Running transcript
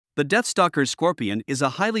The Deathstalker scorpion is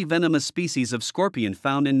a highly venomous species of scorpion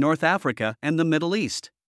found in North Africa and the Middle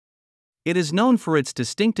East. It is known for its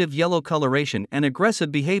distinctive yellow coloration and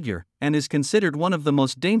aggressive behavior, and is considered one of the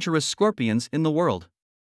most dangerous scorpions in the world.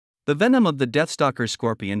 The venom of the Deathstalker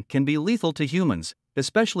scorpion can be lethal to humans,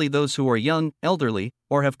 especially those who are young, elderly,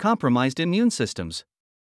 or have compromised immune systems.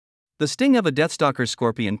 The sting of a Deathstalker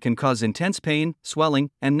scorpion can cause intense pain, swelling,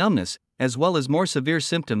 and numbness, as well as more severe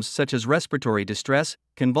symptoms such as respiratory distress,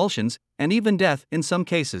 convulsions, and even death in some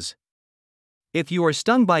cases. If you are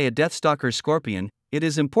stung by a Deathstalker scorpion, it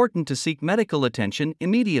is important to seek medical attention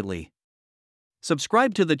immediately.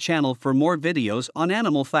 Subscribe to the channel for more videos on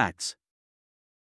animal facts.